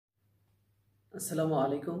আসসালামু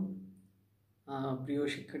আলাইকুম প্রিয়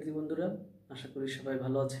শিক্ষার্থী বন্ধুরা, আশা করি সবাই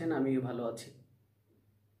ভালো আছেন। আমিও ভালো আছি।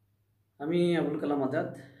 আমি আবুল কালাম আজাদ,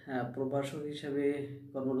 প্রভাষক হিসেবে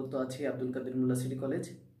কর্মরত আছি আব্দুল কাদের মোল্লা সিটি কলেজ।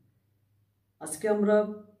 আজকে আমরা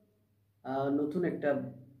নতুন একটা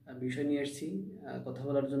বিষয় নিয়ে এসেছি কথা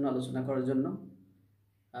বলার জন্য, আলোচনা করার জন্য।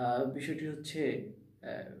 বিষয়টি হচ্ছে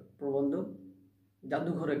প্রবন্ধ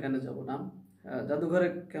জাদুঘরে কেন যাব নাম। জাদুঘরে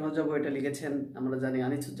কেন যাব এটা লিখেছেন আমরা জানি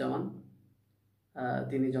আনিসুজ্জামান।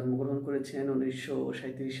 তিনি জন্মগ্রহণ করেছেন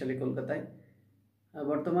 1937 সালে কলকাতায়।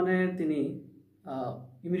 বর্তমানে তিনি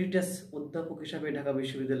ইমেরিটাস অধ্যাপক হিসাবে ঢাকা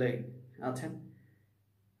বিশ্ববিদ্যালয়ে আছেন।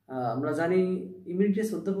 আমরা জানি ইমেরিটাস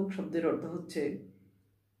অধ্যাপক শব্দের অর্থ হচ্ছে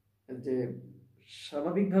যে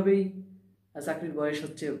স্বাভাবিকভাবেই চাকরির বয়স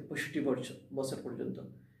হচ্ছে 65 বছর পর্যন্ত,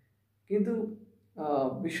 কিন্তু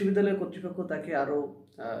বিশ্ববিদ্যালয় কর্তৃপক্ষ তাকে আরও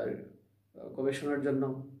গবেষণার জন্য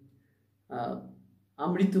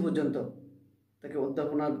আমৃত্যু পর্যন্ত তাকে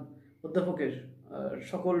অধ্যাপকের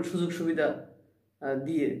সকল সুযোগ সুবিধা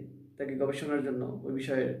দিয়ে তাকে গবেষণার জন্য ওই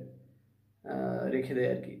বিষয়ে রেখে দেয়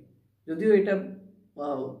আর কি। যদিও এটা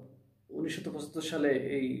 1975 সালে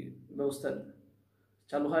এই ব্যবস্থা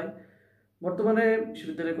চালু হয়। বর্তমানে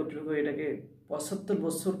বিশ্ববিদ্যালয় কর্তৃপক্ষ এটাকে 75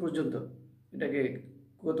 বছর পর্যন্ত এটাকে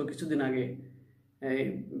গত কিছুদিন আগে এই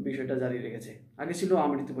বিষয়টা জারি রেখেছে। আগে ছিল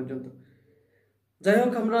আমৃত্যু পর্যন্ত। যাই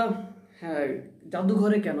হোক, আমরা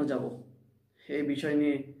জাদুঘরে কেন যাব এই বিষয়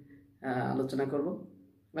নিয়ে আলোচনা করব।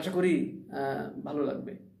 আশা করি ভালো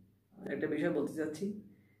লাগবে। একটা বিষয় বলতে চাচ্ছি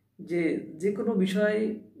যে কোনো বিষয়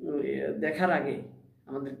দেখার আগে,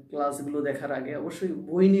 আমাদের ক্লাসগুলো দেখার আগে অবশ্যই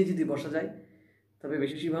বই নিয়ে যদি বসা যায় তবে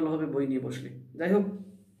বেশি ভালো হবে বই নিয়ে বসলে। যাই হোক,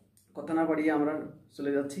 কথা না বাড়িয়ে আমরা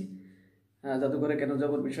চলে যাচ্ছি জাদুঘরে কেন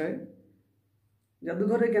যাবোর বিষয়ে।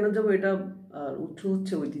 জাদুঘরে কেন যাব এটা উৎস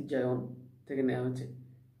হচ্ছে ঐতিহ্যায়ন থেকে নেওয়া হয়েছে।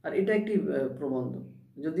 আর এটা একটি প্রবন্ধ,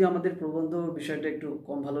 যদিও আমাদের প্রবন্ধ বিষয়টা একটু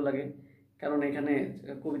কম ভালো লাগে, কারণ এখানে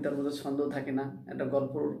কবিতার মধ্যে ছন্দ থাকে না, একটা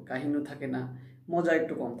গল্পর কাহিনীও থাকে না, মজা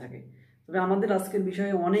একটু কম থাকে। তবে আমাদের আজকের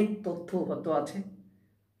বিষয়ে অনেক তথ্য আছে।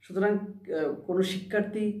 সুতরাং কোনো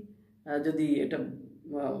শিক্ষার্থী যদি এটা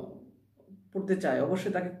পড়তে চায়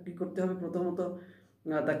অবশ্যই তাকে কী করতে হবে, প্রথমত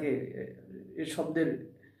তাকে এর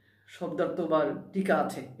শব্দার্থ বা টিকা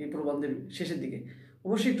আছে এই প্রবন্ধের শেষের দিকে,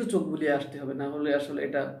 অবশ্যই একটু চোখ বুলিয়ে আসতে হবে, না হলে আসলে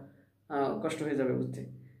এটা কষ্ট হয়ে যাবে বুঝতে।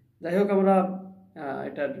 যাই হোক, আমরা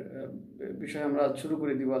এটার বিষয়ে আমরা শুরু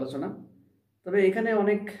করে দিব আলোচনা। তবে এখানে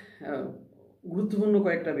অনেক গুরুত্বপূর্ণ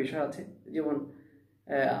কয়েকটা বিষয় আছে, যেমন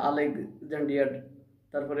আলেকজান্ড্রিয়ার,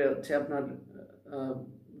 তারপরে হচ্ছে আপনার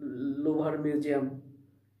লোভার মিউজিয়াম,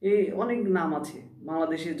 এই অনেক নাম আছে।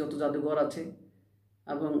 বাংলাদেশে যত জাদুঘর আছে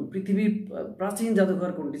এবং পৃথিবীর প্রাচীন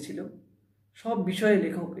জাদুঘর কোনটি ছিল, সব বিষয়ে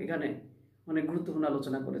লেখক এখানে অনেক গুরুত্বপূর্ণ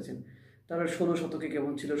আলোচনা করেছেন। তারপর 16 শতকে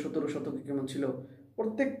কেমন ছিল, 17 শতকে কেমন ছিল,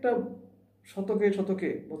 প্রত্যেকটা শতকে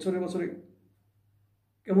বছরে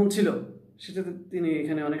কেমন ছিল সেটা তিনি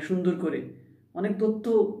এখানে অনেক সুন্দর করে অনেক তথ্য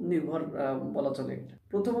নির্ভর বলা চলে।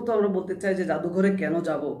 প্রথমত আমরা বলতে চাই যে জাদুঘরে কেন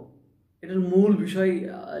যাব, এটার মূল বিষয়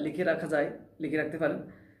লিখে রাখতে পারেন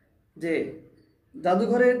যে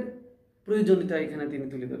জাদুঘরের প্রয়োজনীয়তা এখানে তিনি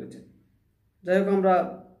তুলে ধরেছেন। যাই হোক, আমরা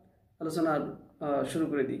আলোচনা শুরু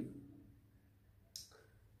করে দিই।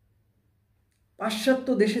 পাশ্চাত্য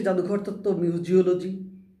দেশে জাদুঘর তত্ত্ব, মিউজিওলজি,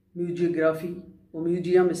 মিউজিওগ্রাফি ও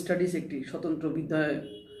মিউজিয়াম স্টাডিজ একটি স্বতন্ত্র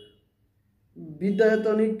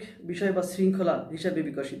বিদ্যায়তনিক বিষয় বা শৃঙ্খলা হিসাবে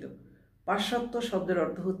বিকশিত। পাশ্চাত্য শব্দের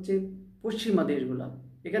অর্থ হচ্ছে পশ্চিমা দেশগুলা,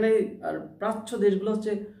 এখানে আর প্রাচ্য দেশগুলো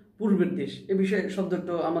হচ্ছে পূর্বের দেশ। এ বিষয়ে শব্দার্থ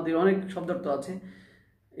আমাদের অনেক শব্দার্থ আছে,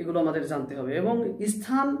 এগুলো আমাদের জানতে হবে। এবং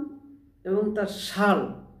স্থান এবং তার সাল,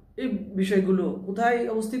 এই বিষয়গুলো কোথায়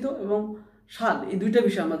অবস্থিত এবং সাল, এই দুইটা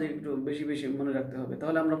বিষয় আমাদের একটু বেশি মনে রাখতে হবে,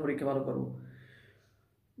 তাহলে আমরা পরীক্ষা ভালো করব।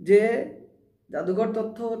 যে জাদুঘর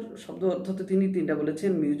তথ্যর শব্দ অর্থ তিনি তিনটা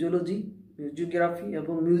বলেছেন: মিউজিওলজি, মিউজিওগ্রাফি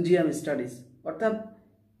এবং মিউজিয়াম স্টাডিজ। অর্থাৎ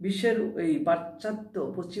বিশ্বের এই পাশ্চাত্য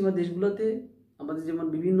পশ্চিমা দেশগুলোতে আমাদের যেমন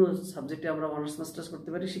বিভিন্ন সাবজেক্টে আমরা অনার্স মাস্টার্স করতে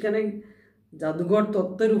পারি, সেখানে জাদুঘর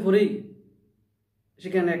তত্ত্বের উপরেই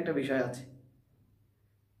সেখানে একটা বিষয় আছে,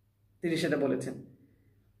 তিনি সেটা বলেছেন।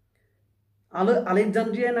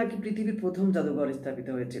 আলেকজান্ড্রিয়ায় নাকি পৃথিবীর প্রথম জাদুঘর স্থাপিত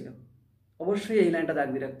হয়েছিল। অবশ্যই এই লাইনটা দাগ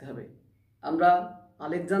দিয়ে রাখতে হবে। আমরা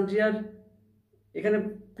আলেকজান্ড্রিয়ার, এখানে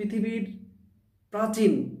পৃথিবীর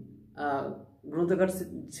প্রাচীন গ্রন্থাগার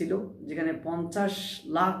ছিল, যেখানে 50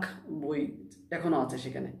 লাখ বই এখনো আছে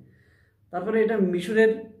সেখানে। তারপরে এটা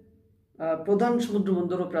মিশরের প্রধান সমুদ্র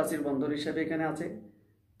বন্দর ও প্রাচীর বন্দর হিসেবে এখানে আছে।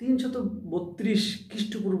 332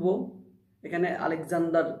 খ্রিস্টপূর্ব এখানে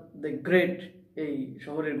আলেকজান্ডার দ্য গ্রেট এই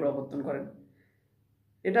শহরের গোড়াপত্তন করেন।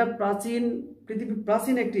 এটা পৃথিবীর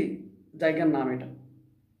প্রাচীন একটি জায়গার নাম এটা,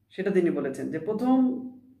 সেটা তিনি বলেছেন যে প্রথম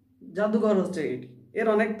জাদুঘর হচ্ছে এটি। এর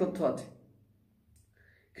অনেক তথ্য আছে।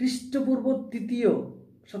 খ্রিস্টপূর্ব ৩য়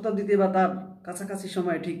শতাব্দীতে বা তার কাছাকাছি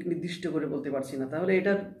সময়ে, ঠিক নির্দিষ্ট করে বলতে পারছি না। তাহলে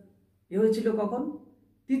এটার হয়েছিল কখন?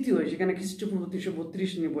 তৃতীয়, সেখানে খ্রিস্টপূর্ব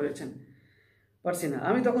 ৩৩২ নিয়ে বলেছেন, পারছি না,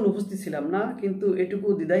 আমি তখন উপস্থিত ছিলাম না। কিন্তু এটুকু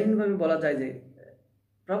দ্বিধাহীনভাবে বলা যায় যে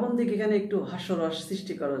প্রাবন্ধিক এখানে একটু হাস্যরস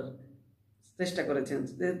সৃষ্টি করার চেষ্টা করেছেন,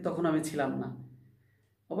 যে তখন আমি ছিলাম না।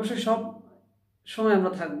 অবশ্যই সব সময়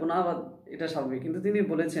আমরা থাকবো না, বা এটা স্বাভাবিক, কিন্তু তিনি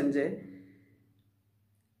বলেছেন যে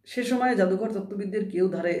সে সময় জাদুঘর তত্ত্ববিদদের কেউ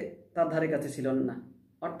তার ধারে কাছে ছিলেন না।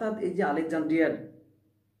 অর্থাৎ এই যে আলেকজান্দ্রিয়ার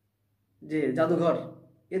যে জাদুঘর,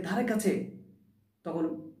 এর ধারে কাছে তখন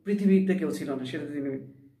পৃথিবীতে কেউ ছিল না, সেটা তিনি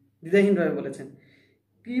দ্বিধাহীনভাবে বলেছেন।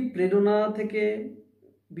 কি প্রেরণা থেকে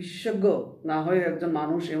বিশেষজ্ঞ না হয়ে একজন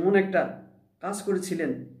মানুষ এমন একটা কাজ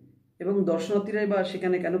করেছিলেন, এবং দর্শনার্থীরাই বা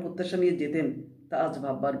সেখানে কেন প্রত্যাশা নিয়ে যেতেন, তা আজ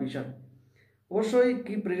ভাববার বিষয়। অবশ্যই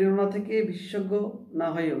কি প্রেরণা থেকে বিশেষজ্ঞ না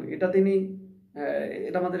হয়েও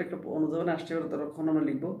এটা আমাদের একটা অনুধাবনে আসছে, তখন আমরা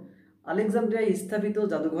লিখব আলেকজান্দ্রিয়ায় স্থাপিত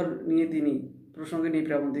জাদুঘর নিয়ে তিনি প্রসঙ্গে নিয়ে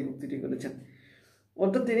প্রাবন্ধিক উক্তিটি করেছেন।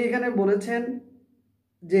 অর্থাৎ তিনি এখানে বলেছেন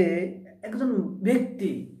যে একজন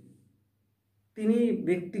ব্যক্তি, তিনি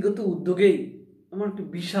ব্যক্তিগত উদ্যোগেই আমার একটা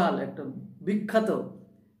বিশাল একটা বিখ্যাত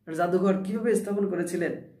জাদুঘর কিভাবে স্থাপন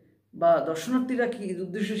করেছিলেন, বা দর্শনার্থীরা কি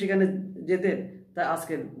উদ্দেশ্যে সেখানে যেতেন, তা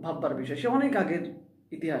আজকের ভাববার বিষয়। সে অনেক আগের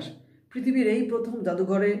ইতিহাস। পৃথিবীর এই প্রথম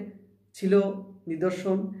জাদুঘরে ছিল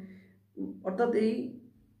নিদর্শন, অর্থাৎ এই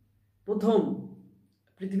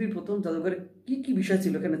পৃথিবীর প্রথম জাদুঘরে কি কি বিষয়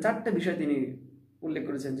ছিল, এখানে 4টা বিষয় তিনি উল্লেখ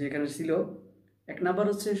করেছেন। যে এখানে ছিল, 1 নাম্বার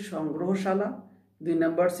হচ্ছে সংগ্রহশালা, 2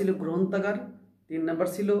 নাম্বার ছিল গ্রন্থাগার, 3 নাম্বার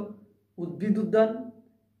ছিল উদ্ভিদ উদ্যান,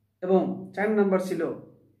 এবং 4 নাম্বার ছিল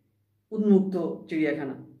উন্মুক্ত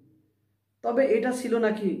চিড়িয়াখানা। তবে এটা ছিল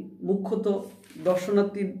নাকি মুখ্যত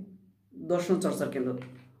দর্শনার্থীর দর্শন চর্চার কেন্দ্র,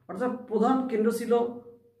 অর্থাৎ প্রধান কেন্দ্র ছিল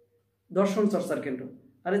দর্শন চর্চার কেন্দ্র।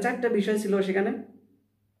 আর 4টা বিষয় ছিল সেখানে।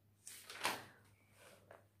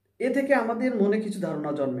 এ থেকে আমাদের মনে কিছু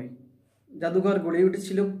ধারণা জন্মে। জাদুঘর গড়ে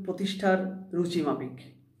উঠেছিল প্রতিষ্ঠার রুচি মাফিক,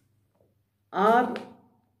 আর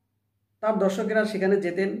তার দর্শকেরা সেখানে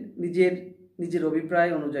যেতেন নিজের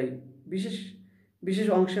অভিপ্রায় অনুযায়ী। বিশেষ বিশেষ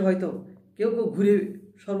অংশে হয়তো কেউ কেউ ঘুরে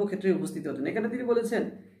সর্বক্ষেত্রে উপস্থিত হতেন। এখানে তিনি বলেছেন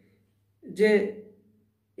যে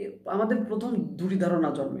আমাদের প্রথম 2টি ধারণা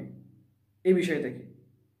জন্মে এই বিষয় থেকে।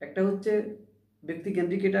 একটা হচ্ছে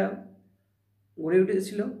ব্যক্তিকেন্দ্রিক এটা গড়ে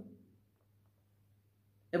উঠেছিল,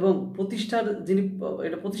 এবং যিনি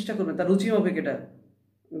এটা প্রতিষ্ঠা করবেন তার রুচি মাফিক এটা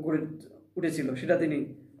গড়ে উঠেছিল, সেটা তিনি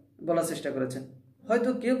বলার চেষ্টা করেছেন। হয়তো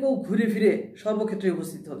কেউ কেউ ঘুরে ফিরে সর্বক্ষেত্রে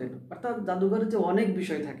উপস্থিত হতেন। অর্থাৎ জাদুঘরে যে অনেক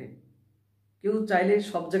বিষয় থাকে, কেউ চাইলে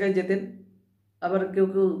সব জায়গায় যেতেন, আবার কেউ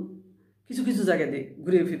কেউ কিছু কিছু জায়গায়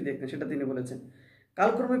ঘুরে ফিরে দেখতেন, সেটা তিনি বলেছেন।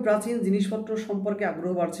 কালক্রমে প্রাচীন জিনিসপত্র সম্পর্কে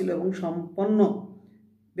আগ্রহ বাড়ছিল, এবং সম্পন্ন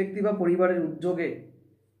ব্যক্তি বা পরিবারের উদ্যোগে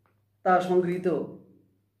তা সংগৃহীত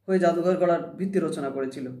হয়ে জাদুঘর গড়ার ভিত্তি রচনা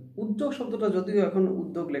করেছিল। উদ্যোগ শব্দটা যদিও এখন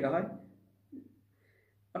উদ্যোগ লেখা হয়,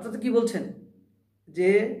 অর্থাৎ কি বলছেন যে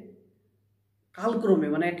কালক্রমে,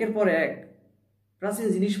 মানে একের পর এক প্রাচীন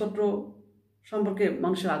জিনিসপত্র সম্পর্কে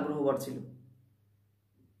মানুষের আগ্রহ বাড়ছিল,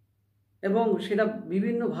 এবং সেটা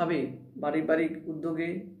বিভিন্নভাবে পারিবারিক উদ্যোগে,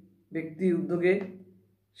 ব্যক্তি উদ্যোগে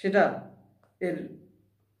সেটা এর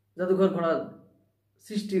জাদুঘর গড়ার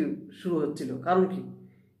সৃষ্টি শুরু হচ্ছিল। কারণ কি,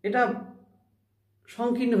 এটা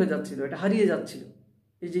সংকীর্ণ হয়ে যাচ্ছিল, এটা হারিয়ে যাচ্ছিল।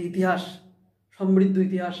 এই যে ইতিহাস, সমৃদ্ধ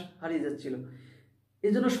ইতিহাস হারিয়ে যাচ্ছিল।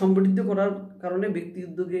 এই জন্য সমৃদ্ধ করার কারণে ব্যক্তি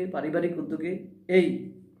উদ্যোগে, পারিবারিক উদ্যোগে এই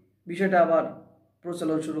বিষয়টা আবার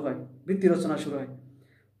প্রচলন শুরু হয়, ভিত্তি রচনা শুরু হয়।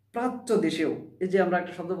 প্রাচ্য দেশেও, এই যে আমরা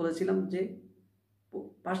একটা শব্দ বলেছিলাম যে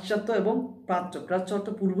পাশ্চাত্য এবং প্রাচ্য, প্রাচ্য অর্থ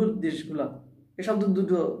পূর্বের দেশগুলা, এই শব্দ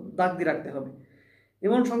দুটো দাগ দিয়ে রাখতে হবে।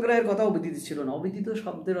 এমন সংগ্রহের কথা অবিদিত ছিল না। অবিদিত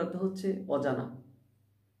শব্দের অর্থ হচ্ছে অজানা।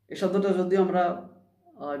 এই শব্দটা যদিও আমরা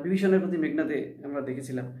বিভীষণের প্রতি মেঘনাদে আমরা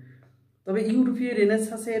দেখেছিলাম। তবে ইউরোপীয়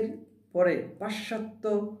রেনেসাঁসের পরে পাশ্চাত্য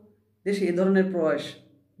দেশে এ ধরনের প্রয়াস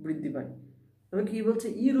বৃদ্ধি পায়। তবে কি বলছে,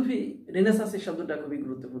 ইউরোপীয় রেনেসাঁস এই শব্দটা খুবই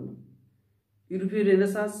গুরুত্বপূর্ণ। ইউরোপীয়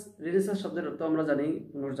রেনেসাঁস শব্দের অর্থ আমরা জানি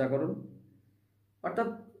পুনর্জাগরণ, অর্থাৎ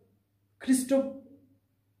খ্রিস্ট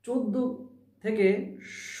 14 থেকে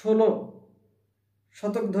 16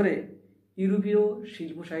 শতক ধরে ইউরোপীয়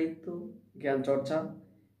শিল্প সাহিত্য, জ্ঞান চর্চা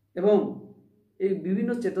এবং এই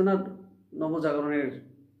বিভিন্ন চেতনার নবজাগরণের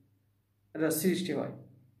সৃষ্টি হয়।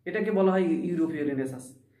 এটাকে বলা হয় ইউরোপীয় রেনেসাঁস।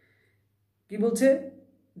 কি বলছে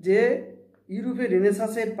যে ইউরোপীয়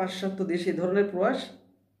রেনেসাঁসের পাশ্চাত্য দেশে এ ধরনের প্রয়াস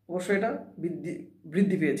অবশ্যই এটা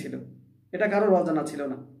বৃদ্ধি পেয়েছিল, এটা কারোর অজানা ছিল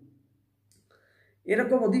না।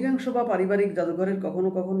 এরকম অধিকাংশ বা পারিবারিক জাদুঘরের কখনো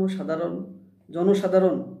কখনো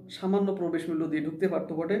জনসাধারণ সামান্য প্রবেশ মূল্য দিয়ে ঢুকতে পারত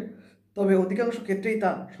বটে, তবে অধিকাংশ ক্ষেত্রেই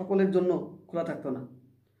তা সকলের জন্য খোলা থাকতো না।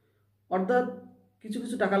 অর্থাৎ কিছু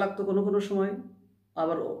কিছু টাকা লাগতো কোনো কোনো সময়,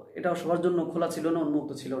 আবার এটাও সবার জন্য খোলা ছিল না,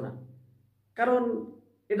 উন্মুক্ত ছিল না। কারণ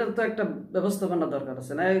এটার তো একটা ব্যবস্থাপনা দরকার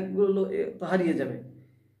আছে, না এগুলো তো হারিয়ে যাবে।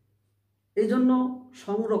 এই জন্য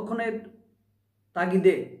সংরক্ষণের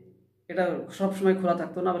তাগিদে এটা সবসময় খোলা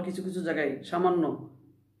থাকতো না, আবার কিছু কিছু জায়গায় সামান্য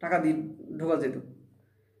টাকা দিয়ে ঢোকা যেত।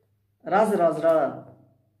 রাজরাজরা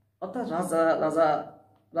অর্থাৎ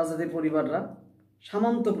রাজাদের পরিবাররা,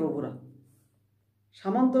 সামন্ত প্রভুরা।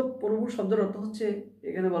 সামন্ত প্রভু শব্দের অর্থ হচ্ছে,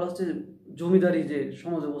 এখানে বলা হচ্ছে জমিদারি যে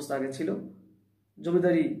সমাজ অবস্থা আগে ছিল,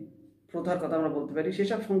 জমিদারি প্রথার কথা আমরা বলতে পারি,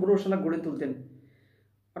 সেসব সংগ্রহশালা গড়ে তুলতেন।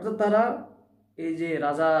 অর্থাৎ তারা এই যে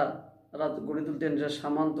রাজা গড়ে তুলতেন, যে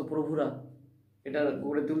সামন্ত প্রভুরা এটা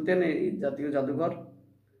গড়ে তুলতেন, এই জাতীয় জাদুঘর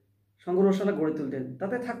সংগ্রহশালা গড়ে তুলতেন।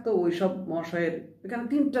 তাতে থাকতো ওইসব মহাশয়ের, এখানে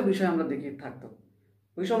তিনটা বিষয় আমরা দেখি থাকতো।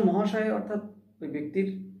 ওইসব মহাশয় অর্থাৎ ওই ব্যক্তির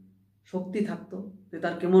শক্তি থাকতো, যে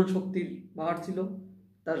তার কেমন শক্তির পাহাড় ছিল,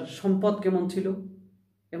 তার সম্পদ কেমন ছিল,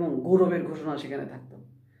 এবং গৌরবের ঘোষণা সেখানে থাকতো।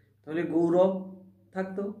 তাহলে গৌরব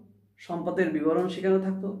থাকতো, সম্পদের বিবরণ সেখানে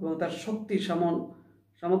থাকতো, এবং তার শক্তির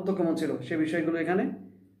সামর্থ্য কেমন ছিল সে বিষয়গুলো এখানে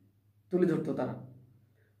তুলে ধরতো তারা।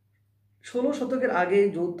 16 শতকের আগে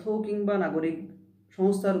যৌথ কিংবা নাগরিক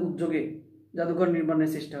সংস্থার উদ্যোগে জাদুঘর নির্মাণের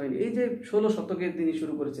চেষ্টা হয়নি। এই যে 16 শতকে তিনি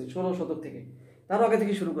শুরু করেছেন, 16 শতক থেকে, তারও আগে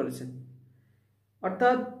থেকে শুরু করেছেন।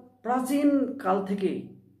 অর্থাৎ প্রাচীন কাল থেকে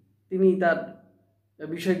তিনি তার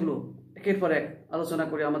বিষয়গুলো একের পর এক আলোচনা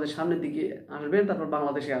করে আমাদের সামনের দিকে আসবেন, তারপর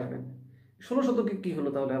বাংলাদেশে আসবেন। 16 শতকে কি হলো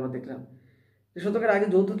তাহলে আমরা দেখলাম যে শতকের আগে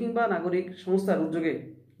যৌথ কিংবা নাগরিক সংস্থার উদ্যোগে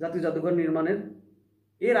জাতীয় জাদুঘর নির্মাণের,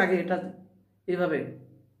 এর আগে এটা এভাবে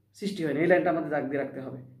সৃষ্টি হয়নি। এই লাইনটা আমাদের দাগ দিয়ে রাখতে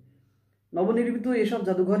হবে। নবনির্মিত এসব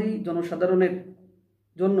জাদুঘরই জনসাধারণের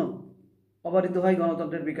জন্য অবারিত হয়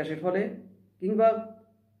গণতন্ত্রের বিকাশের ফলে কিংবা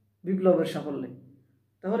বিপ্লবের সাফল্যে।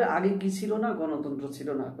 তাহলে আগে কি ছিল না? গণতন্ত্র ছিল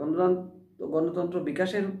না। গণতন্ত্র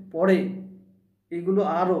বিকাশের পরে এগুলো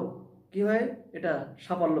আরও কি হয়, এটা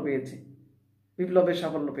সাফল্য পেয়েছে, বিপ্লবের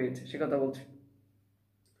সাফল্য পেয়েছে, সে কথা বলছে।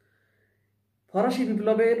 ফরাসি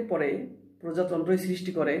বিপ্লবের পরে প্রজাতন্ত্রই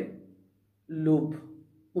সৃষ্টি করে লোভ,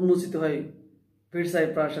 উন্মোচিত হয় ভার্সাই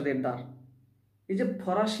প্রাসাদের দ্বার। এই যে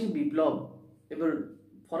ফরাসি বিপ্লব, এবার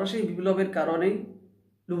ফরাসি বিপ্লবের কারণেই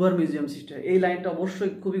লুভার মিউজিয়াম সৃষ্টি হয়। এই লাইনটা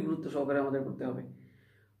অবশ্যই খুবই গুরুত্ব সহকারে আমাদের করতে হবে।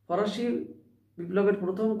 ফরাসি বিপ্লবের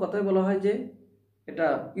প্রথম কথায় বলা হয় যে এটা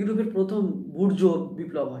ইউরোপের প্রথম বুর্জোয়া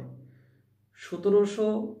বিপ্লব হয়।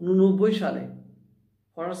 1789 সালে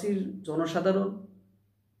ফরাসির জনসাধারণ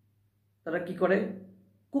তারা কি করে,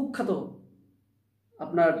 কুখ্যাত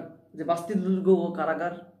আপনার যে বাস্তিল দুর্গ ও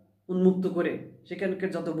কারাগার উন্মুক্ত করে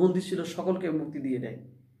সেখানকার যত বন্দী ছিল সকলকে মুক্তি দিয়ে দেয়।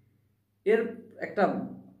 এর একটা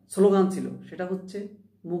স্লোগান ছিল, সেটা হচ্ছে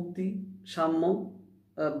মুক্তি, সাম্য,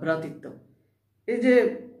 ভ্রাতৃত্ব। এই যে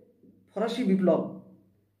ফরাসি বিপ্লব,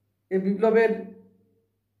 এই বিপ্লবের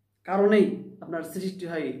কারণেই আপনার সৃষ্টি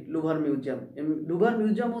হয় লুভার মিউজিয়াম। লুভার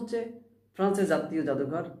মিউজিয়াম হচ্ছে ফ্রান্সের জাতীয়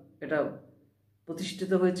জাদুঘর। এটা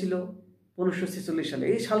প্রতিষ্ঠিত হয়েছিল 1546 সালে।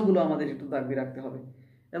 এই সালগুলো আমাদের একটু দাগ দিয়ে রাখতে হবে,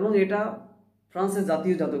 এবং এটা ফ্রান্সের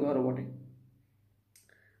জাতীয় জাদুঘরও বটে।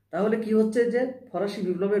 তাহলে কি হচ্ছে যে ফরাসি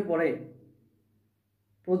বিপ্লবের পরে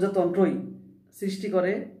প্রজাতন্ত্রই সৃষ্টি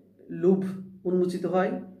করে লুভ, উন্মোচিত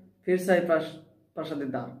হয় ভার্সাই প্রাসাদের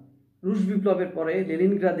দ্বার। রুশ বিপ্লবের পরে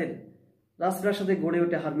লেনিনগ্রাদের রাজপ্রাসাদে গড়ে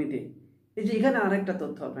ওঠে হারমিতে। এই যে এখানে আরেকটা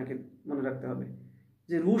তথ্য আপনাকে মনে রাখতে হবে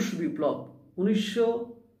যে রুশ বিপ্লব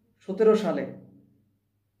 1917 সালে,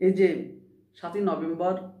 এই যে 7ই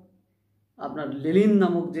নভেম্বর আপনার লেনিন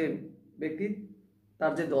নামক যে ব্যক্তি,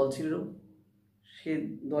 তার যে দল ছিল, সেই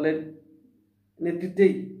দলের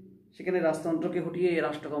নেতৃত্বেই সেখানে রাজতন্ত্রকে হটিয়ে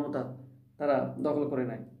রাষ্ট্র ক্ষমতা তারা দখল করে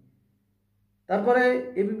নেয়। তারপরে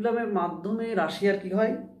এই বিপ্লবের মাধ্যমে রাশিয়ার কি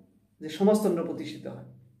হয়, যে সমাজতন্ত্র প্রতিষ্ঠিত হয়।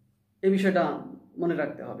 এই বিষয়টা মনে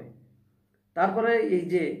রাখতে হবে। তারপরে এই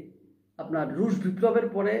যে আপনার রুশ বিপ্লবের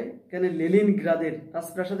পরে এখানে লেনিনগ্রাদের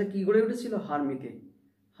রাজপ্রাসাদে কি গড়ে উঠেছিল, হারমিতে।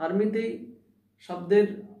 হারমিতে শব্দের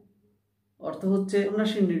অর্থ হচ্ছে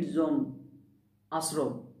সন্ন্যাসী নির্জন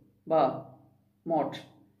আশ্রম বা মঠ।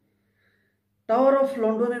 টাওয়ার অফ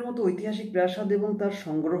লন্ডনের মতো ঐতিহাসিক প্রাসাদ এবং তার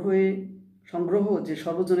সংগ্রহ যে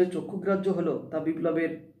সর্বজনের চক্ষুগ্রাহ্য হলো, তা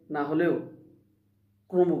বিপ্লবের না হলেও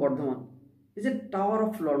ক্রমবর্ধমান। এই যে টাওয়ার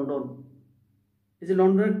অফ লন্ডন, এই যে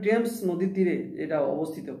লন্ডনের টেমস নদীর তীরে এটা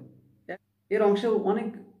অবস্থিত, এর অংশেও অনেক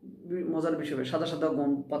মজার বিষয়, সাদা সাদা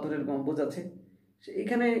পাথরের গম্বুজ আছে।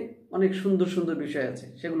 এখানে অনেক সুন্দর সুন্দর বিষয় আছে,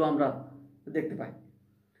 সেগুলো আমরা দেখতে পাই।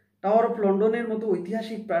 টাওয়ার অফ লন্ডনের মতো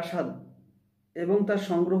ঐতিহাসিক প্রাসাদ এবং তার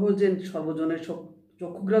সংগ্রহ যে সর্বজনের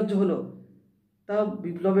চক্ষুগ্রাহ্য হলো, তা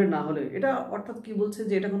বিপ্লবের না হলে, এটা অর্থাৎ কি বলছে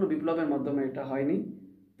যে এটা কোনো বিপ্লবের মাধ্যমে এটা হয়নি,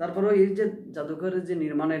 তারপরেও এই যে জাদুঘরের যে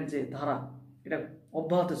নির্মাণের যে ধারা, এটা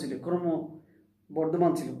অব্যাহত ছিল,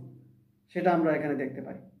 ক্রমবর্ধমান ছিল, সেটা আমরা এখানে দেখতে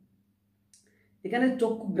পাই। এখানে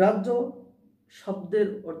চক্ষুগ্রাহ্য শব্দের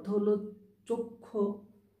অর্থ হলো চক্ষু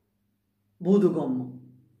বোধগম্য।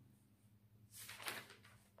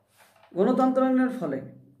 গণতন্ত্রায়নের ফলে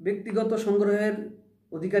ব্যক্তিগত সংগ্রহের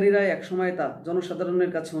অধিকারীরা একসময় তা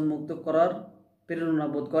জনসাধারণের কাছে উন্মুক্ত করার প্রেরণা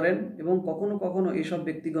বোধ করেন এবং কখনো কখনো এইসব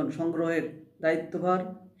ব্যক্তিগণ সংগ্রহের দায়িত্বভার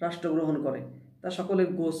রাষ্ট্র গ্রহণ করে, তা সকলে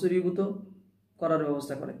গোচরীভূত করার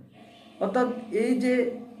ব্যবস্থা করে। অর্থাৎ এই যে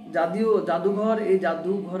জাদুঘর, এই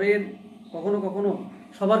জাদুঘরের কখনো কখনো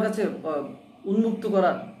সবার কাছে উন্মুক্ত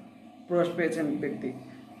করার প্রয়াস পেয়েছেন ব্যক্তি।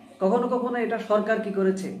 কখনো কখনো এটা সরকার কি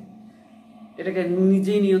করেছে, এটাকে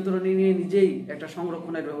নিজেই নিয়ন্ত্রণে নিয়ে নিজেই একটা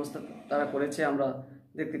সংরক্ষণের ব্যবস্থা তারা করেছে, আমরা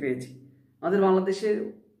দেখতে পেয়েছি। আমাদের বাংলাদেশে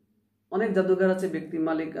অনেক জাদুঘর আছে ব্যক্তি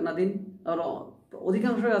মালিকানাধীন, আর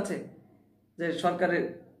অধিকাংশ আছে যে সরকারের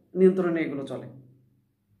নিয়ন্ত্রণে এগুলো চলে।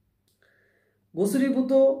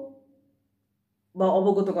 গোচরীভূত বা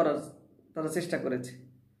অবগত করার তারা চেষ্টা করেছে।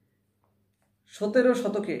 17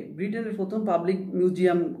 শতকে ব্রিটেনের প্রথম পাবলিক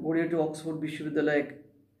মিউজিয়াম গড়ে ওঠে অক্সফোর্ড বিশ্ববিদ্যালয়ে।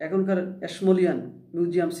 এখনকার অ্যাশমোলিয়ান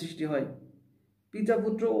মিউজিয়াম সৃষ্টি হয় পিতা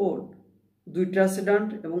পুত্র ও 2 ট্রাসেডান্ট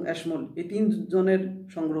এবং অ্যাশমোল, এই 3 জনের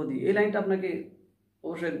সংগ্রহ দিয়ে। এই লাইনটা আপনাকে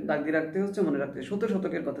অবশ্যই দাগ দিয়ে রাখতে হচ্ছে, মনে রাখতে। 17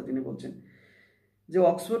 শতকের কথা তিনি বলছেন, যে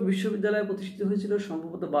অক্সফোর্ড বিশ্ববিদ্যালয় প্রতিষ্ঠিত হয়েছিল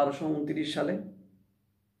সম্ভবত 1229 সালে।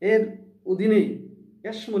 এর অধীনেই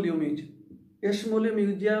অ্যাশমোলীয়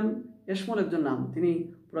মিউজিয়াম, অ্যাশমোল একজন নাম, তিনি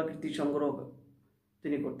প্রাকৃতিক সংগ্রহ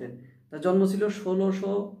তিনি করতেন। তার জন্ম ছিল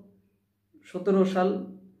 1617 সাল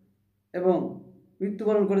এবং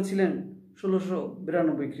মৃত্যুবরণ করেছিলেন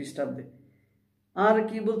 1692 খ্রিস্টাব্দে। আর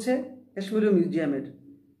কি বলছে, অ্যাশমোলীয় মিউজিয়ামের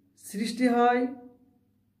সৃষ্টি হয়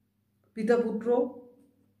পিতা পুত্র,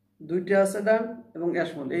 2 ট্রাসেডান্ট এবং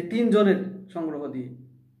অ্যাশমোল, এই 3 জনের সংগ্রহ দিয়ে।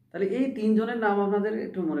 তাহলে এই 3 জনের নাম আপনাদের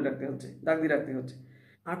একটু মনে রাখতে হচ্ছে, দাগ দিয়ে রাখতে হচ্ছে।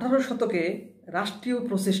 18 শতকে রাষ্ট্রীয়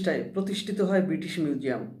প্রচেষ্টায় প্রতিষ্ঠিত হয় ব্রিটিশ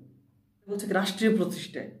মিউজিয়াম। বলছে রাষ্ট্রীয়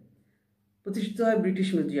প্রতিষ্ঠায় প্রতিষ্ঠিত হয় ব্রিটিশ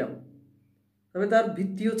মিউজিয়াম। তবে তার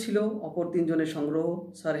ভিত্তিও ছিল অপর 3 জনের সংগ্রহ,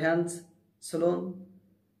 sir hence সোলোন,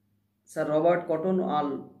 sir Robert cotton,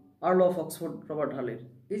 Earl of Oxford Robert হালের।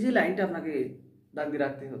 এই যে লাইনটা আপনাকে দাগ দিয়ে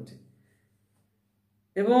রাখতে হচ্ছে।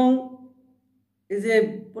 এবং এই যে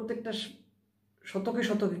প্রত্যেকটা শতকে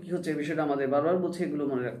শতকে কী হচ্ছে, বিষয়টা আমাদের বারবার বলছে, এগুলো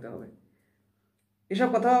মনে রাখতে হবে। এসব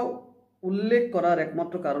কথা উল্লেখ করার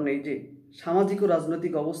একমাত্র কারণ এই যে সামাজিক ও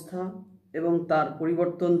রাজনৈতিক অবস্থা এবং তার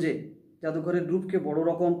পরিবর্তন যে জাদুঘরের রূপকে বড়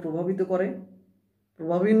রকম প্রভাবিত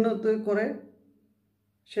করে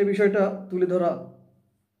সে বিষয়টা তুলে ধরা।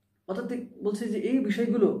 অর্থাৎ বলছে যে এই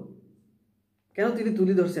বিষয়গুলো কেন তিনি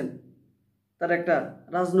তুলে ধরছেন, তার একটা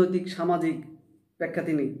রাজনৈতিক সামাজিক ব্যাখ্যা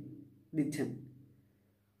তিনি দিচ্ছেন।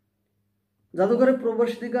 জাদুঘরে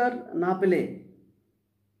প্রবেশাধিকার না পেলে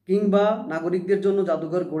কিংবা নাগরিকদের জন্য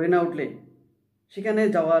জাদুঘর গড়ে না উঠলে সেখানে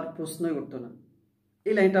যাওয়ার প্রশ্নই উঠত না।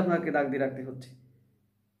 এই লাইনটা আপনাকে দাগ দিয়ে রাখতে হচ্ছে,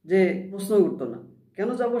 যে প্রশ্নই উঠত না। কেন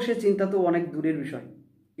যাব সে চিন্তা তো অনেক দূরের বিষয়।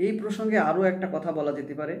 এই প্রসঙ্গে আরও একটা কথা বলা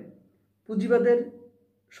যেতে পারে। পুঁজিবাদের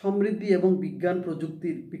সমৃদ্ধি এবং বিজ্ঞান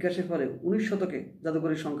প্রযুক্তির বিকাশের ফলে 19 শতকে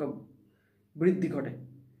জাদুঘরের সংখ্যা বৃদ্ধি ঘটে।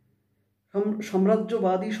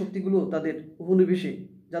 সাম্রাজ্যবাদী শক্তিগুলো তাদের উপনিবেশে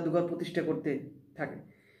জাদুঘর প্রতিষ্ঠা করতে থাকে।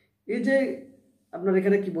 এই যে আপনার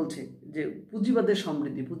এখানে কি বলছে, যে পুঁজিবাদের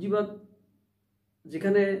সমৃদ্ধি, পুঁজিবাদ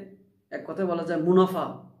যেখানে এক কথায় বলা যায় মুনাফা,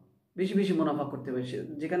 বেশি বেশি মুনাফা করতে হবে,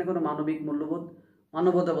 যেখানে কোনো মানবিক মূল্যবোধ,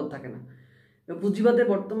 মানবতাবোধ থাকে না। পুঁজিবাদের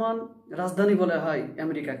বর্তমান রাজধানী বলা হয়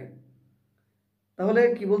আমেরিকাকে। তাহলে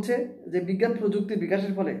কি বলছে, যে বিজ্ঞান প্রযুক্তির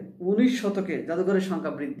বিকাশের ফলে 19 শতকে জাদুঘরের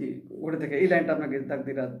সংখ্যা বৃদ্ধি ঘটে থাকে। এই লাইনটা আপনাকে দাগ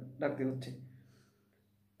দিয়ে রাখতে হচ্ছে।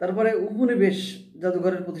 তারপরে উপনিবেশ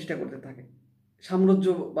জাদুঘরের প্রতিষ্ঠা করতে থাকে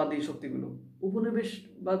সাম্রাজ্যবাদী শক্তিগুলো। উপনিবেশ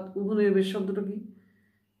শব্দটা কি,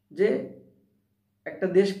 যে একটা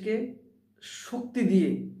দেশকে শক্তি দিয়ে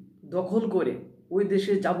দখল করে ওই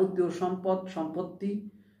দেশের যাবতীয় সম্পত্তি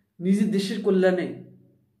নিজের দেশের কল্যাণে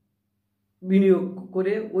বিনিয়োগ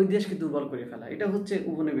করে ওই দেশকে দুর্বল করে ফেলা, এটা হচ্ছে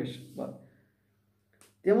উপনিবেশবাদ।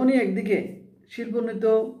 তেমনি একদিকে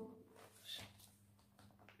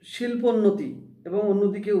শিল্পোন্নতি এবং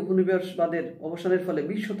অন্যদিকে উপনিবেশবাদের অবসানের ফলে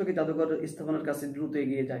 20 শতকে জাদুঘর স্থাপনের কাছে দ্রুত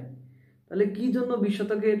এগিয়ে যায়। তাহলে কি জন্য 20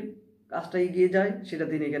 শতকের কাজটা এগিয়ে যায় সেটা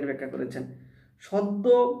তিনি এখানে ব্যাখ্যা করেছেন।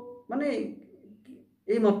 মানে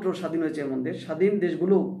এইমাত্র স্বাধীন হয়েছে এমন দেশ, স্বাধীন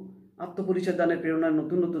দেশগুলো আত্মপরিচয় দানের প্রেরণায়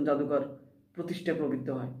নতুন নতুন জাদুঘর প্রতিষ্ঠা প্রবৃত্ত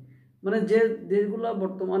হয়। মানে যে দেশগুলো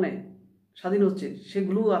বর্তমানে স্বাধীন হচ্ছে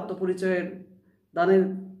সেগুলো আত্মপরিচয়ের দানের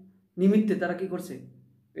নিমিত্তে তারা কি করছে,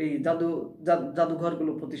 এই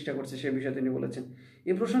জাদুঘরগুলো প্রতিষ্ঠা করছে, সে বিষয়ে তিনি বলেছেন।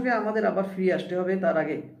 এই প্রসঙ্গে আমাদের আবার ফিরে আসতে হবে। তার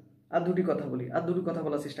আগে আর দুটি কথা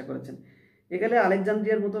বলার চেষ্টা করেছেন। এখানে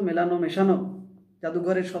আলেকজান্দ্রিয়ার মতো মেশানো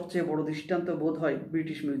জাদুঘরের সবচেয়ে বড় দৃষ্টান্ত বোধ হয়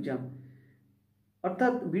ব্রিটিশ মিউজিয়াম।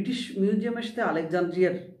 অর্থাৎ ব্রিটিশ মিউজিয়ামের সাথে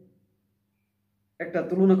আলেকজান্দ্রিয়ার একটা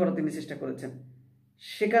তুলনা করার তিনি চেষ্টা করেছেন।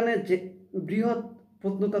 সেখানে যে বৃহৎ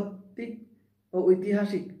প্রত্নতাত্ত্বিক ও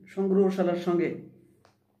ঐতিহাসিক সংগ্রহশালার সঙ্গে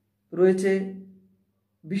রয়েছে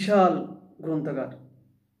বিশাল গ্রন্থাগার।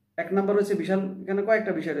 এক নম্বর রয়েছে বিশাল, এখানে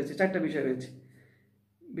কয়েকটা বিষয় রয়েছে, 4টা বিষয় রয়েছে।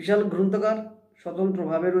 বিশাল গ্রন্থাগার,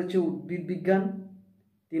 স্বতন্ত্রভাবে রয়েছে উদ্ভিদ বিজ্ঞান,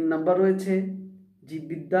 3 নম্বর রয়েছে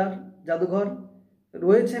জীববিদ্যার জাদুঘর,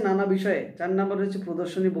 রয়েছে নানা বিষয়ে, 4 নম্বর রয়েছে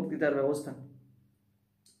প্রদর্শনী বক্তৃতার ব্যবস্থা।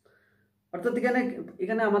 অর্থাৎ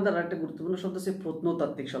এখানে আমাদের আরেকটা গুরুত্বপূর্ণ শব্দ হচ্ছে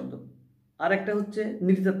প্রত্নতাত্ত্বিক শব্দ, আর একটা হচ্ছে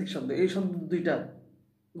নৃতাত্ত্বিক শব্দ। এই শব্দ দুইটা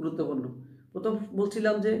গুরুত্বপূর্ণ। প্রথম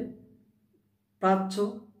বলছিলাম যে প্রাচ্য,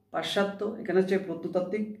 পাশ্চাত্য, এখানে হচ্ছে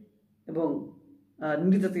প্রত্নতাত্ত্বিক এবং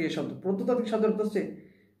নৃতাত্ত্বিক এই শব্দ। প্রত্নতাত্ত্বিক শব্দের অর্থ হচ্ছে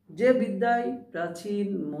যে বিদ্যায় প্রাচীন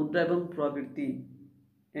মুদ্রা এবং প্রকৃতি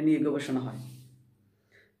এ নিয়ে গবেষণা হয়।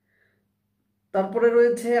 তারপরে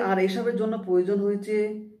রয়েছে আর এসবের জন্য প্রয়োজন হয়েছে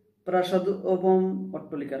প্রাসাদ এবং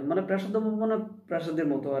অট্টলিকার, মানে প্রাসাদ মানে প্রাসাদের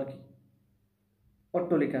মতো আর কি,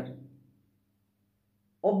 অট্টলিকার।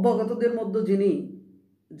 অভ্যাগতদের মধ্যে যিনি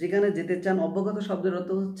যেখানে যেতে চান, অভ্যাগত শব্দের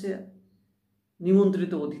অর্থ হচ্ছে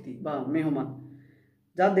নিমন্ত্রিত অতিথি বা মেহমান।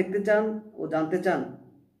 যা দেখতে চান ও জানতে চান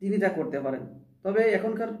তিনি তা করতে পারেন। তবে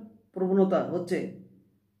এখনকার প্রবণতা হচ্ছে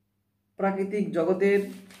প্রাকৃতিক জগতের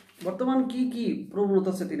বর্তমান কি প্রবণতা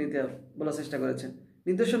আছে তিনি তা বলার চেষ্টা করেছেন।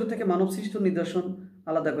 নিদর্শন থেকে মানব সৃষ্ট নিদর্শন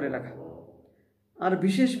আলাদা করে রাখা, আর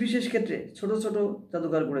বিশেষ ক্ষেত্রে ছোট ছোট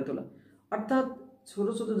জাদুঘর গড়ে তোলা। অর্থাৎ ছোট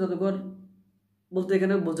ছোট জাদুঘর বলতে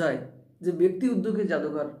এখানে বোঝায় যে ব্যক্তি উদ্যোগে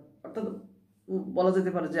জাদুঘর। অর্থাৎ বলা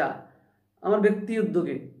যেতে পারে যে আমার ব্যক্তি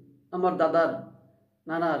উদ্যোগে আমার দাদার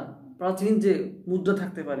নানার প্রাচীন যে মুদ্রা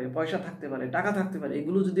থাকতে পারে, পয়সা থাকতে পারে, টাকা থাকতে পারে,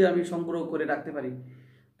 এগুলো যদি আমি সংগ্রহ করে রাখতে পারি,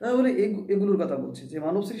 তাহলে এগুলোর কথা বলছি যে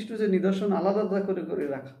মানব সৃষ্ট যে নিদর্শন আলাদা করে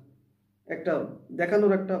রাখা, একটা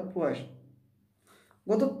দেখানোর একটা প্রয়াস।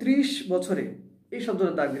 গত 30 বছরে এই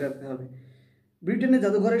শব্দটা দাগ দিয়ে রাখতে হবে। ব্রিটেনে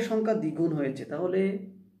জাদুঘরের সংখ্যা দ্বিগুণ হয়েছে। তাহলে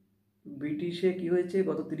ব্রিটিশে কি হয়েছে?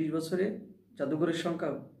 গত 30 বছরে জাদুঘরের সংখ্যা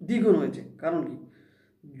দ্বিগুণ হয়েছে। কারণ কি?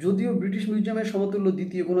 যদিও ব্রিটিশ মিউজিয়ামের সমতুল্য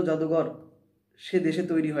দ্বিতীয় কোনো জাদুঘর সে দেশে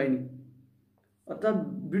তৈরি হয়নি। অর্থাৎ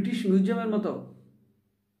ব্রিটিশ মিউজিয়ামের মতো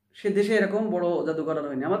সে দেশে এরকম বড় জাদুঘর আর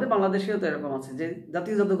হয়নি। আমাদের বাংলাদেশেও তো এরকম আছে যে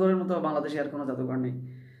জাতীয় জাদুঘরের মতো বাংলাদেশে আর কোনো জাদুঘর নেই।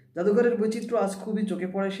 জাদুঘরের বৈচিত্র্য আজ খুবই চোখে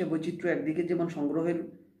পড়ে। সে বৈচিত্র্য একদিকে যেমন সংগ্রহের,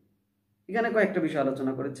 এখানে কয়েকটা বিষয়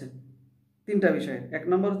আলোচনা করেছে, 3টা বিষয়। 1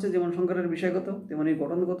 নম্বর হচ্ছে যেমন সংগ্রহের বিষয়গত, তেমনি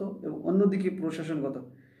গঠনগত এবং অন্যদিকে প্রশাসনগত।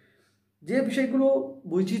 যে বিষয়গুলো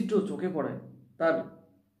বৈচিত্র্য চোখে পড়ে তার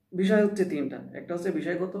বিষয় হচ্ছে 3টা। একটা হচ্ছে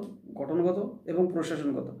বিষয়গত, গঠনগত এবং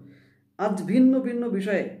প্রশাসনগত। আজ ভিন্ন ভিন্ন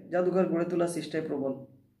বিষয়ে জাদুঘর গড়ে তোলার চেষ্টায় প্রবল।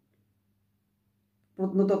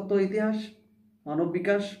 প্রত্নতত্ত্ব ইতিহাস, মানব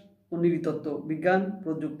বিকাশ ও নৃতত্ত্ব বিজ্ঞান,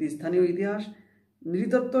 প্রযুক্তি, স্থানীয় ইতিহাস।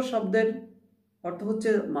 নৃতত্ত্ব শব্দের অর্থ হচ্ছে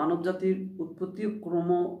মানব জাতির উৎপত্তি ক্রম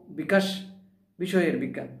বিকাশ বিষয়ের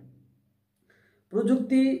বিজ্ঞান।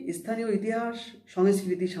 প্রযুক্তি, স্থানীয় ইতিহাস,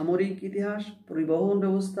 সংস্কৃতি, সামরিক ইতিহাস, পরিবহন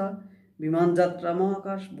ব্যবস্থা, বিমান যাত্রা,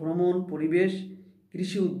 মহাকাশ ভ্রমণ, পরিবেশ,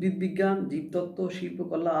 কৃষি, উদ্ভিদ বিজ্ঞান, জীবতত্ত্ব,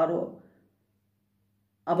 শিল্পকলা,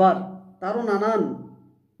 আবার তারও নানান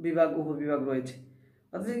বিভাগ উপবিভাগ রয়েছে।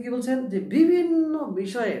 অর্থাৎ কি বলছেন যে বিভিন্ন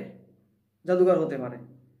বিষয়ের জাদুঘর হতে পারে,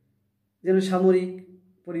 যেন সামরিক,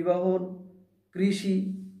 পরিবহন, কৃষি,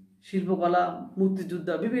 শিল্পকলা,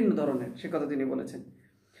 মুক্তিযোদ্ধা, বিভিন্ন ধরনের, সে কথা তিনি বলেছেন।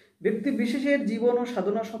 ব্যক্তি বিশেষের জীবন ও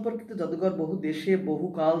সাধনা সম্পর্কিত জাদুঘর বহু দেশে বহু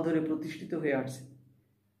কাল ধরে প্রতিষ্ঠিত হয়ে আসছে।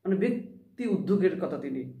 মানে ব্যক্তি উদ্যোগের কথা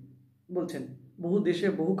তিনি বলছেন, বহু দেশে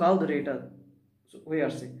বহু কাল ধরে এটা হয়ে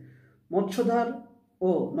আসছে। মৎস্যধার ও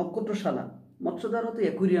নক্ষত্রশালা, মৎস্যধার হতে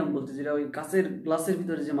অ্যাকুরিয়াম বলতে, যেটা ওই কাঁচের গ্লাসের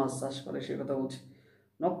ভিতরে যে মাছ চাষ করে সে কথা বলছে।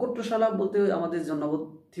 নক্ষত্রশালা বলতে আমাদের জন্মবোধ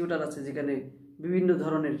থিয়েটার আছে যেখানে বিভিন্ন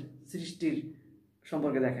ধরনের সৃষ্টির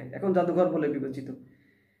সম্পর্কে দেখায়, এখন জাদুঘর বলে বিবেচিত।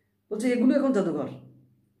 বলছে এগুলো এখন জাদুঘর।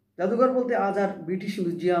 জাদুঘর বলতে আজ আর ব্রিটিশ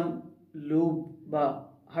মিউজিয়াম, লুভ বা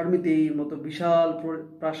হারমিতের মতো বিশাল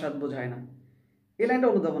প্রাসাদ বোঝায় না। এই লাইনটা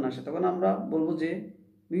অনুধাবন আসে, তখন আমরা বলবো যে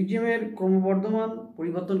মিউজিয়ামের ক্রমবর্ধমান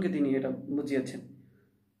পরিবর্তনকে তিনি এটা বুঝিয়েছেন।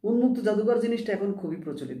 উন্মুক্ত জাদুঘর জিনিসটা এখন খুবই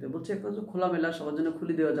প্রচলিত। বলছে একটা খোলামেলা সবার জন্য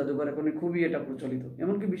খুলে দেওয়া জাদুঘর এখন খুবই এটা প্রচলিত।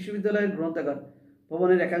 এমনকি বিশ্ববিদ্যালয়ের গ্রন্থাগার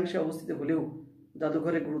ভবনের একাংশে অবস্থিত হলেও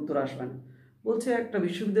জাদুঘরের গুরুত্ব হ্রাস পায় না। বলছে একটা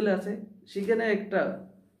বিশ্ববিদ্যালয় আছে, সেখানে একটা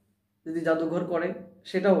যদি জাদুঘর করে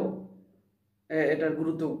সেটাও এটার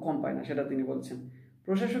গুরুত্ব কম পায় না, সেটা তিনি বলছেন।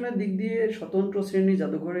 প্রশাসনের দিক দিয়ে স্বতন্ত্র শ্রেণী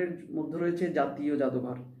জাদুঘরের মধ্যে রয়েছে জাতীয়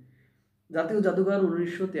জাদুঘর। জাতীয় জাদুঘর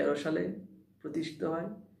 1913 সালে প্রতিষ্ঠিত হয়।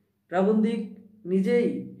 প্রাবন্ধিক নিজেই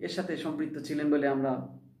এর সাথে সম্পৃক্ত ছিলেন বলে আমরা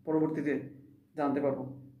পরবর্তীতে জানতে পারবো।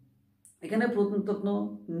 এখানে প্রত্নতত্ত্ব,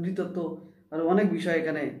 নৃতত্ত্ব আর অনেক বিষয়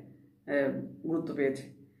এখানে গুরুত্ব পেয়েছে।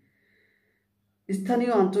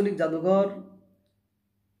 স্থানীয় আঞ্চলিক জাদুঘর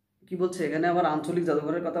কি বলছে এখানে, আবার আঞ্চলিক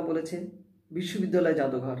জাদুঘরের কথা বলেছে। বিশ্ববিদ্যালয়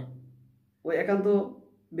জাদুঘর ও একান্ত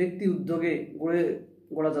ব্যক্তি উদ্যোগে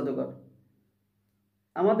গড়া জাদুঘর।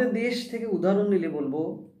 আমাদের দেশ থেকে উদাহরণ নিলে বলবো,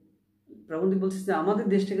 প্রবন্ধী বলছে যে আমাদের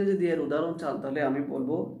দেশ থেকে যদি এর উদাহরণ চান তাহলে আমি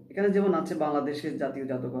বলবো এখানে যেমন আছে বাংলাদেশের জাতীয়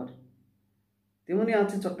জাদুঘর, তেমনি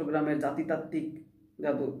আছে চট্টগ্রামের জাতিতাত্ত্বিক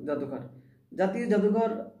জাদুঘর। জাতীয়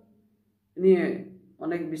জাদুঘর নিয়ে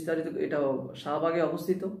অনেক বিস্তারিত, এটা শাহবাগে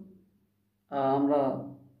অবস্থিত, আমরা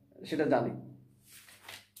সেটা জানি।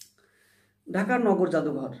 ঢাকার নগর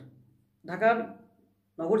জাদুঘর, ঢাকার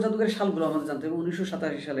নগর জাদুঘরের সালগুলো আমাদের জানতে হবে।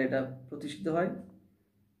 1987 সালে এটা প্রতিষ্ঠিত হয়।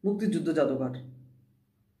 মুক্তিযুদ্ধ জাদুঘর,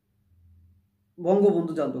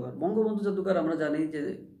 বঙ্গবন্ধু জাদুঘর। বঙ্গবন্ধু জাদুঘর আমরা জানি যে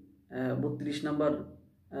 32 নম্বর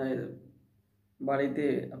বাড়িতে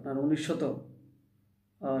আপনার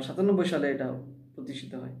 1997 সালে এটা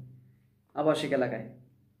প্রতিষ্ঠিত হয় আবাসিক এলাকায়।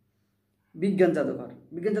 বিজ্ঞান জাদুঘর,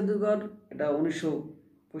 বিজ্ঞান জাদুঘর এটা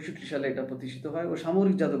 1965 সালে এটা প্রতিষ্ঠিত হয়। ও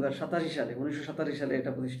সামরিক জাদুঘর 1987 সালে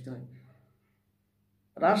এটা প্রতিষ্ঠিত হয়।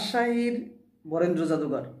 রাজশাহীর বরেন্দ্র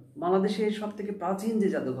জাদুঘর, বাংলাদেশের সব থেকে প্রাচীন যে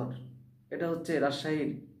জাদুঘর এটা হচ্ছে রাজশাহীর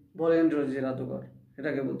বরেন্দ্র যে জাদুঘর,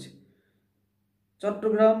 এটাকে বলছি।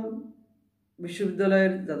 চট্টগ্রাম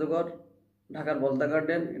বিশ্ববিদ্যালয়ের জাদুঘর, ঢাকার বলতা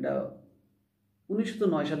গার্ডেন, এটা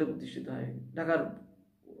 1909 সালে প্রতিষ্ঠিত হয়। ঢাকার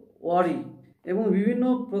ওয়ারি এবং বিভিন্ন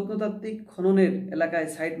প্রত্নতাত্ত্বিক খননের এলাকায়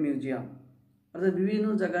সাইট মিউজিয়াম, অর্থাৎ বিভিন্ন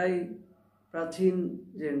জায়গায় প্রাচীন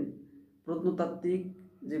যে প্রত্নতাত্ত্বিক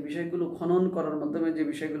যে বিষয়গুলো খনন করার মাধ্যমে যে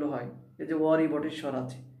বিষয়গুলো হয়, এই যে ওয়ারি বটেশ্বর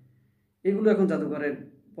আছে, এগুলো এখন জাদুঘরের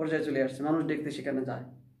পর্যায়ে চলে আসছে, মানুষ দেখতে সেখানে যায়।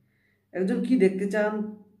 একজন কি দেখতে চান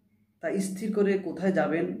তা স্থির করে কোথায়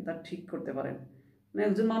যাবেন তা ঠিক করতে পারেন। মানে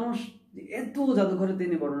একজন মানুষ এত জাদুঘরে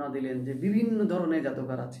তিনি বর্ণনা দিলেন যে বিভিন্ন ধরনের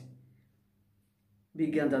জাদুঘর আছে,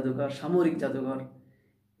 বিজ্ঞান জাদুঘর, সামরিক জাদুঘর,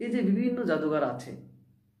 এই যে বিভিন্ন জাদুঘর আছে,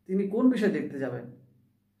 তিনি কোন বিষয় দেখতে যাবেন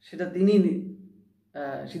সেটা তিনি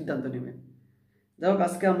সিদ্ধান্ত নেবেন। যাই হোক,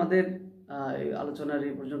 আজকে আমাদের এই আলোচনার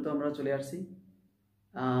এই পর্যন্ত আমরা চলে আসছি।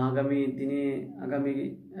 আগামী দিনে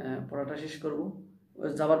পড়াটা শেষ করব।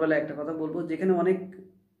 যাবার বেলা একটা কথা বলবো, যেখানে অনেক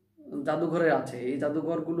জাদুঘরে আছে, এই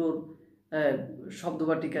জাদুঘরগুলোর শব্দ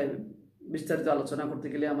বা টিকায় বিস্তারিত আলোচনা করতে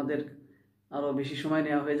গেলে আমাদের আরও বেশি সময়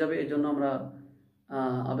নেওয়া হয়ে যাবে। এই জন্য আমরা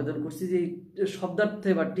আবেদন করছি যে এই শব্দার্থে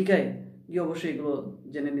বা টিকায় গিয়ে অবশ্যই এগুলো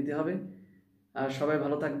জেনে নিতে হবে। আর সবাই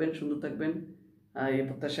ভালো থাকবেন, সুন্দর থাকবেন, এই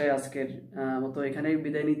প্রত্যাশায় আজকের মতো এখানেই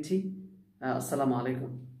বিদায় নিচ্ছি। আসসালামু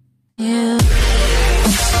আলাইকুম।